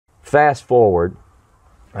fast forward,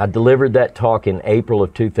 I delivered that talk in April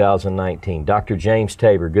of 2019. Dr. James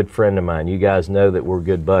Tabor, good friend of mine. You guys know that we're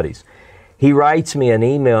good buddies. He writes me an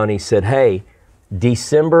email and he said, hey,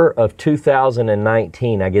 December of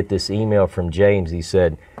 2019, I get this email from James. He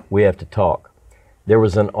said, we have to talk. There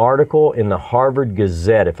was an article in the Harvard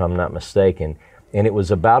Gazette, if I'm not mistaken, and it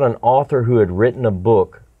was about an author who had written a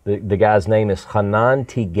book. The guy's name is Hanan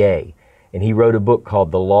Tigay, and he wrote a book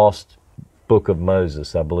called The Lost Book of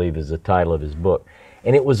Moses, I believe is the title of his book.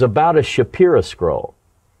 And it was about a Shapira scroll.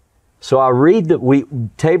 So I read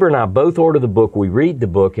Tabor and I both order the book, we read the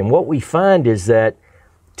book, and what we find is that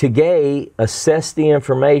Tigay assessed the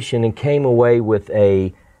information and came away with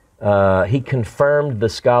he confirmed the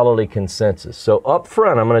scholarly consensus. So up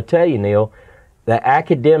front, I'm going to tell you, Neil, that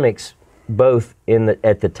academics, both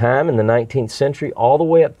at the time in the 19th century, all the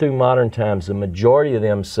way up through modern times, the majority of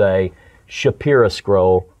them say Shapira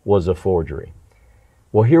scroll was a forgery.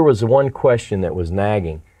 Well, here was one question that was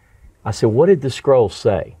nagging. I said, what did the scroll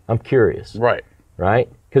say? I'm curious. Right. Right?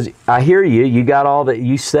 Because I hear you got all that,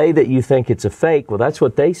 you say that you think it's a fake. Well, that's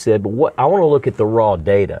what they said, but I want to look at the raw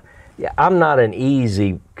data. Yeah, I'm not an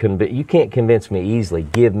easy, you can't convince me easily.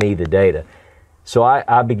 Give me the data. So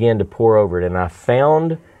I began to pore over it, and I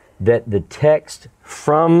found that the text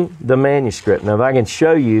from the manuscript, now if I can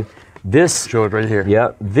show you this. Show it right here.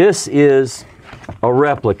 Yeah, this is a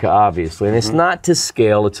replica, obviously, and it's not to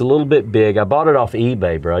scale. It's a little bit big. I bought it off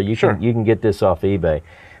eBay, bro. You can get this off eBay.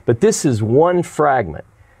 But this is one fragment.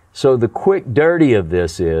 So the quick dirty of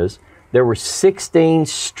this is there were 16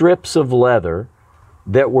 strips of leather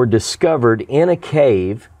that were discovered in a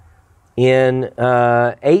cave in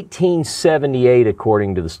 1878,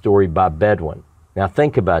 according to the story, by Bedouin. Now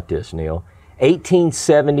think about this, Neil.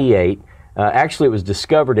 1878. Actually, it was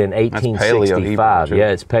discovered in 1865. Paleo, yeah,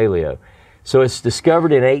 it's paleo. So it's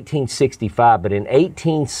discovered in 1865, but in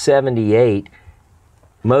 1878,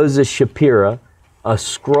 Moses Shapira, a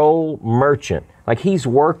scroll merchant, like he's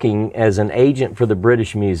working as an agent for the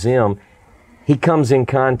British Museum, he comes in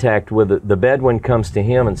contact with the Bedouin, comes to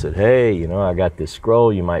him and said, hey, you know, I got this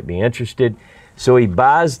scroll, you might be interested. So he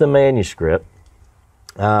buys the manuscript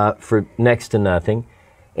for next to nothing,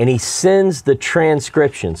 and he sends the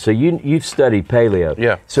transcription. So you've studied paleo.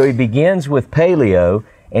 Yeah. So he begins with paleo,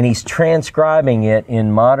 and he's transcribing it in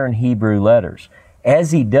modern Hebrew letters.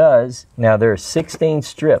 As he does, now there are 16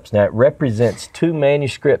 strips. Now it represents 2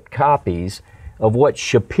 manuscript copies of what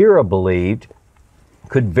Shapira believed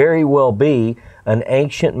could very well be an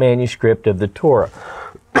ancient manuscript of the Torah.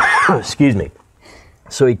 Excuse me.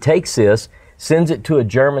 So he takes this, sends it to a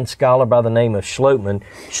German scholar by the name of Schlotman.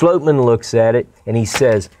 Schlotman looks at it and he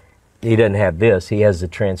says, he doesn't have this, he has the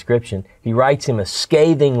transcription. He writes him a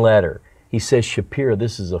scathing letter. He says, Shapira,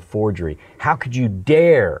 this is a forgery. How could you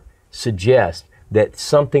dare suggest that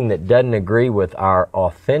something that doesn't agree with our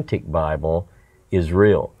authentic Bible is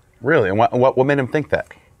real? Really? And what made him think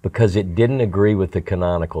that? Because it didn't agree with the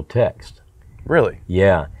canonical text. Really?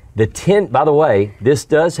 Yeah. By the way, this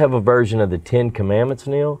does have a version of the 10 Commandments,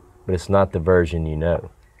 Neil, but it's not the version you know.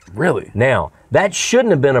 Really? Now, that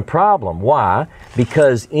shouldn't have been a problem. Why?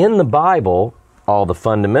 Because in the Bible, all the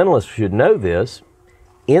fundamentalists should know this,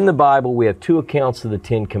 in the Bible we have 2 accounts of the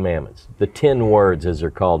 10 Commandments, the 10 words as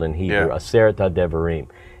they're called in Hebrew, Aseret HaDevarim.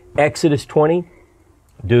 Exodus 20,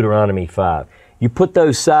 Deuteronomy 5. You put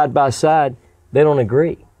those side by side, they don't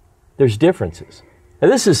agree. There's differences. Now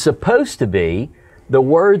this is supposed to be the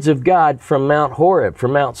words of God from Mount Horeb,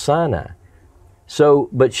 from Mount Sinai. So,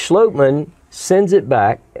 but Schlotman sends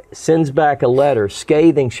back a letter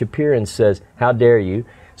scathing Shapira and says, how dare you?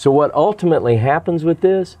 So what ultimately happens with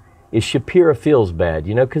this is Shapira feels bad,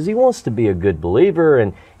 you know, because he wants to be a good believer,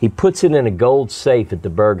 and he puts it in a gold safe at the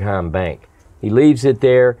Bergheim Bank. He leaves it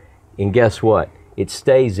there, and guess what? It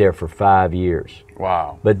stays there for 5 years.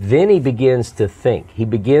 Wow. But then he begins to think. He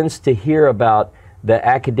begins to hear about the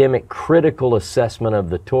academic critical assessment of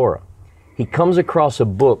the Torah. He comes across a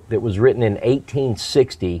book that was written in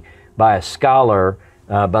 1860 by a scholar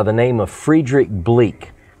by the name of Friedrich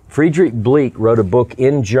Bleek. Friedrich Bleek wrote a book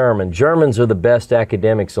in German. Germans are the best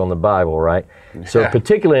academics on the Bible, right? So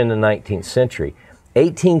particularly in the 19th century.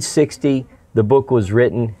 1860, the book was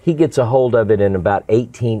written. He gets a hold of it in about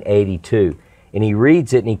 1882. And he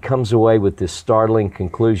reads it and he comes away with this startling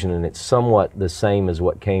conclusion, and it's somewhat the same as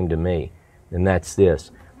what came to me. And that's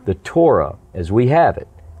this. The Torah, as we have it,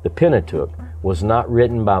 the Pentateuch, was not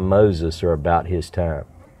written by Moses or about his time.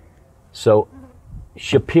 So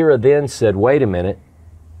Shapira then said, wait a minute,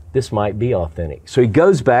 this might be authentic. So he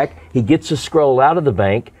goes back, he gets a scroll out of the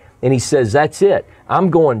bank, and he says, that's it. I'm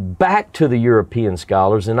going back to the European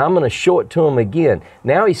scholars, and I'm going to show it to them again.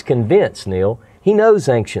 Now he's convinced, Neil. He knows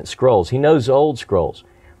ancient scrolls. He knows old scrolls.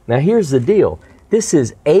 Now here's the deal. This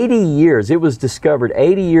is 80 years. It was discovered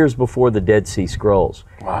 80 years before the Dead Sea Scrolls.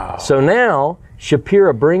 Wow. So now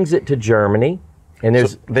Shapira brings it to Germany. And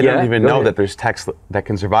there's, so they don't even know that there's text that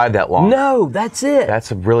can survive that long. No, that's it.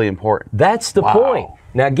 That's really important. That's the point.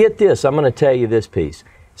 Now get this. I'm going to tell you this piece.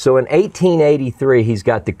 So in 1883, he's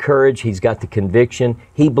got the courage. He's got the conviction.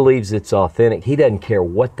 He believes it's authentic. He doesn't care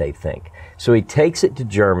what they think. So he takes it to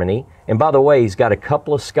Germany. And by the way, he's got a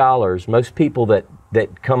couple of scholars. Most people that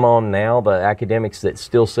come on now, the academics that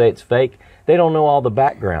still say it's fake, they don't know all the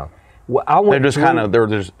background. They're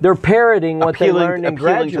just they're parroting what they learned in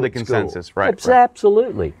graduate to the consensus, school. right?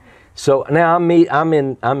 Absolutely. So now I'm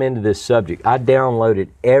into this subject. I downloaded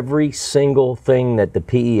every single thing that the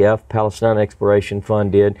PEF, Palestine Exploration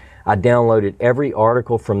Fund, did. I downloaded every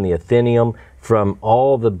article from the Athenaeum, from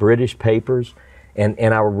all the British papers, and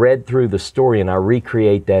I read through the story, and I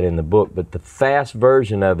recreate that in the book. But the fast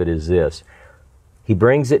version of it is this. He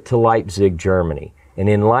brings it to Leipzig, Germany. And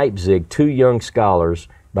in Leipzig, two young scholars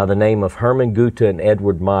by the name of Hermann Goethe and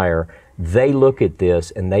Edward Meyer, they look at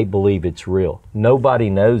this and they believe it's real. Nobody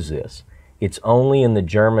knows this. It's only in the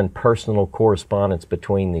German personal correspondence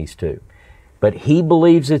between these two. But he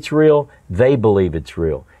believes it's real, they believe it's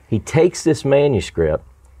real. He takes this manuscript,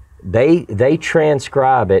 they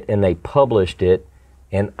transcribe it, and they published it,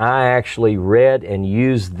 and I actually read and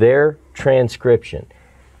used their transcription.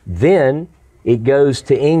 Then it goes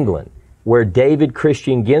to England, where David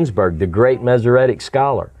Christian Ginsburg, the great Masoretic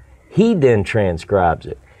scholar, he then transcribes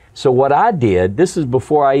it. So what I did, this is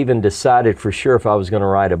before I even decided for sure if I was going to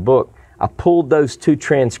write a book, I pulled those two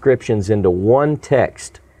transcriptions into one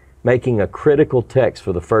text, making a critical text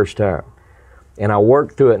for the first time. And I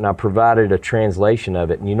worked through it and I provided a translation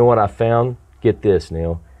of it. And you know what I found? Get this,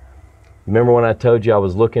 Neil. Remember when I told you I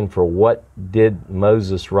was looking for what did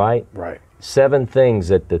Moses write? Right. 7 things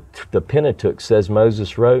that the Pentateuch says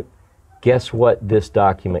Moses wrote. Guess what this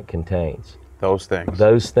document contains? Those things.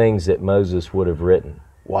 Those things that Moses would have written.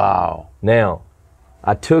 Wow. Now,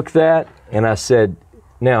 I took that and I said,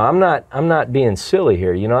 now I'm not being silly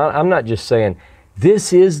here. You know, I'm not just saying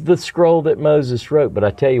this is the scroll that Moses wrote, but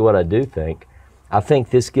I tell you what I do think. I think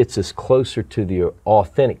this gets us closer to the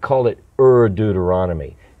authentic, call it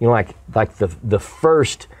Deuteronomy. You know, like the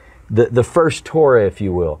first Torah, if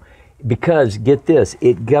you will. Because, get this,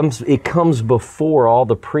 it comes before all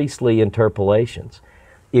the priestly interpolations.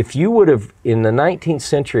 If you would have, in the 19th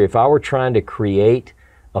century, if I were trying to create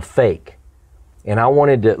a fake, and I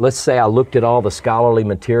wanted to, let's say I looked at all the scholarly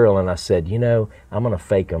material and I said, you know, I'm going to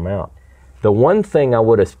fake them out. The one thing I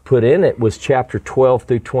would have put in it was chapter 12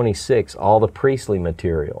 through 26, all the priestly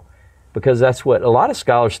material. Because that's what a lot of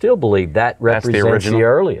scholars still believe that represents the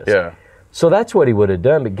earliest. Yeah. So that's what he would have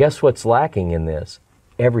done, but guess what's lacking in this?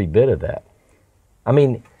 Every bit of that. I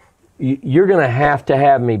mean, you're going to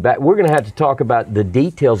have me back. We're going to have to talk about the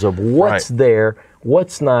details of what's there,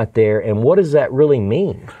 what's not there, and what does that really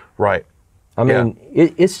mean? Right. I mean,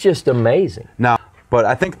 it's just amazing. Now, but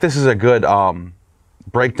I think this is a good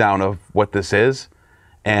breakdown of what this is.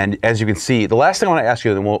 And as you can see, the last thing I want to ask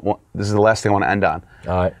you, and this is the last thing I want to end on.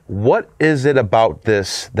 All right. What is it about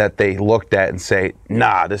this that they looked at and say,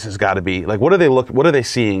 nah, this has got to be, like, what are they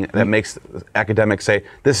seeing that makes academics say,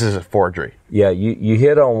 this is a forgery? Yeah, you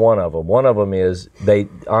hit on one of them. One of them is, they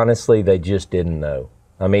just didn't know.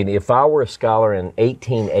 I mean, if I were a scholar in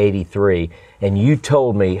 1883 and you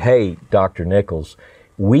told me, hey, Dr. Nichols,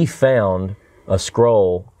 we found a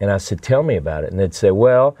scroll, and I said, tell me about it. And they'd say,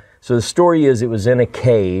 well, so the story is it was in a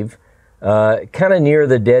cave, kind of near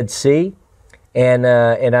the Dead Sea, and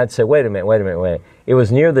I'd say, wait a minute. It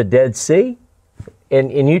was near the Dead Sea?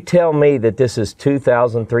 And you tell me that this is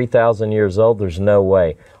 2,000, 3,000 years old? There's no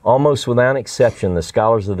way. Almost without exception, the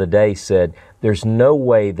scholars of the day said there's no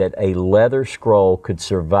way that a leather scroll could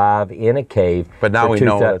survive in a cave. But now we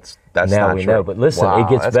know that's not true. Now we know. But listen, wow, it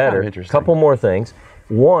gets better. A couple more things.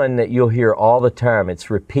 One that you'll hear all the time, it's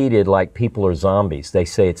repeated like people are zombies. They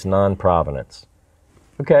say it's non-provenance.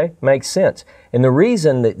 Okay, makes sense. And the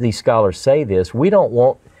reason that these scholars say this, we don't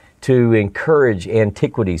want to encourage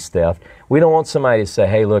antiquities theft. We don't want somebody to say,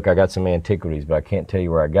 hey, look, I got some antiquities, but I can't tell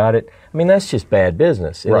you where I got it. I mean, that's just bad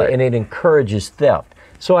business, and it encourages theft.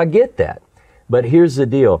 So I get that. But here's the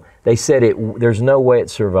deal. They said there's no way it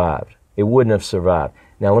survived. It wouldn't have survived.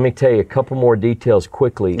 Now, let me tell you a couple more details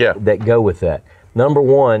quickly that go with that. Number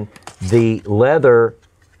one, the leather,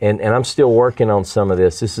 and I'm still working on some of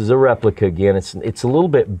this. This is a replica again. It's a little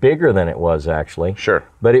bit bigger than it was actually. Sure.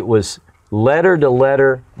 But it was letter to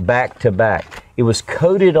letter, back to back. It was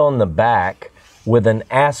coated on the back with an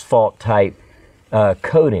asphalt type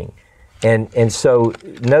coating. And so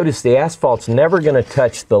notice the asphalt's never going to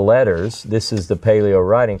touch the letters. This is the paleo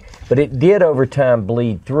writing, but it did over time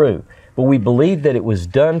bleed through. But we believe that it was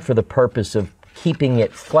done for the purpose of keeping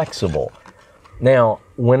it flexible. Now,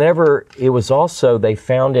 whenever it was also, they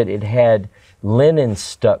found it had linen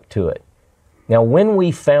stuck to it. Now, when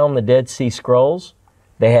we found the Dead Sea Scrolls,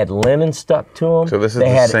 they had linen stuck to them. So this is they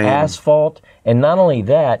the had same asphalt, and not only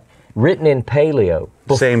that, written in paleo.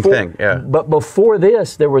 Same thing, yeah. But before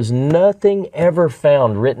this, there was nothing ever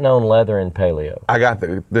found written on leather in paleo. I got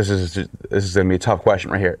this is going to be a tough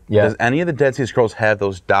question right here. Yeah. Does any of the Dead Sea Scrolls have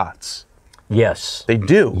those dots? Yes. They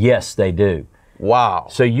do? Yes, they do. Wow.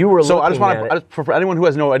 So you were So looking at it. for anyone who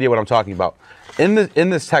has no idea what I'm talking about, in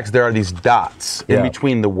this text there are these dots in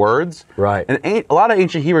between the words. Right. And a lot of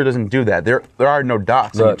ancient Hebrew doesn't do that. There are no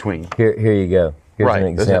dots in between. Here you go. Here's an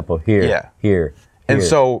example. Here. And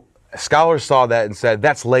so scholars saw that and said,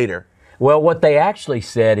 that's later. Well, what they actually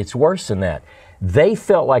said, it's worse than that. They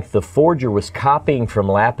felt like the forger was copying from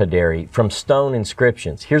lapidary, from stone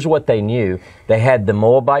inscriptions. Here's what they knew. They had the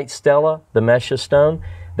Moabite stela, the Mesha stone.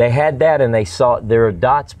 They had that, and they saw there are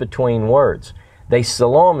dots between words. The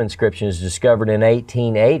Siloam inscription is discovered in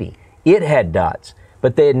 1880. It had dots,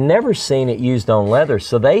 but they had never seen it used on leather,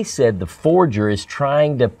 so they said the forger is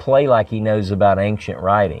trying to play like he knows about ancient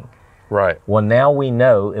writing. Right. Well, now we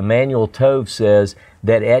know, Emmanuel Tove says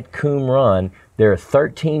that at Qumran, there are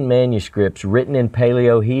 13 manuscripts written in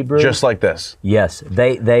Paleo Hebrew. Just like this. Yes,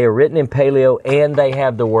 they are written in Paleo, and they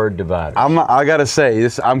have the word dividers. I gotta say,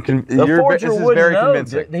 this is very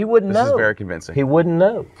convincing. He wouldn't know. This is very convincing. He wouldn't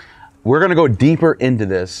know. We're gonna go deeper into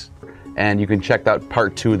this, and you can check out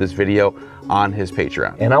part 2 of this video on his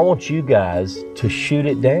Patreon. And I want you guys to shoot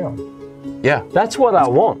it down. Yeah. That's what I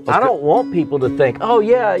want. I don't want people to think, oh,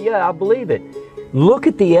 yeah, I believe it. Look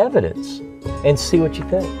at the evidence and see what you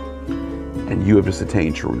think. And you have just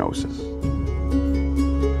attained true gnosis.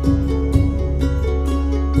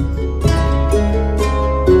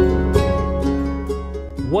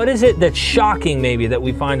 What is it that's shocking, maybe, that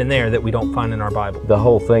we find in there that we don't find in our Bible? The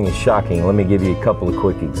whole thing is shocking. Let me give you a couple of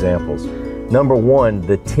quick examples. Number one,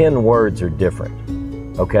 the 10 words are different.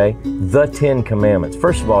 Okay? The 10 Commandments.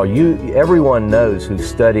 First of all, everyone knows who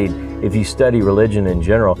studied, if you study religion in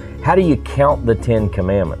general, how do you count the 10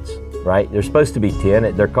 Commandments? Right? They're supposed to be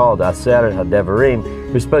 10. They're called Aser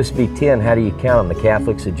HaDevarim. They're supposed to be 10. How do you count them? The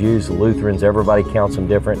Catholics, the Jews, the Lutherans, everybody counts them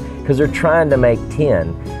different because they're trying to make 10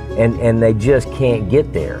 and they just can't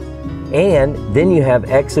get there. And then you have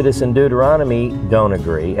Exodus and Deuteronomy don't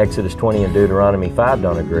agree. Exodus 20 and Deuteronomy 5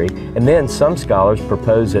 don't agree. And then some scholars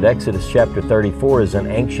propose that Exodus chapter 34 is an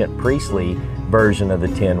ancient priestly version of the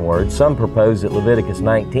 10 words. Some propose that Leviticus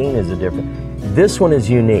 19 is a different. This one is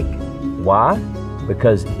unique. Why?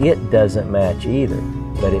 Because it doesn't match either,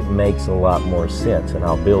 but it makes a lot more sense, and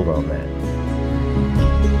I'll build on that.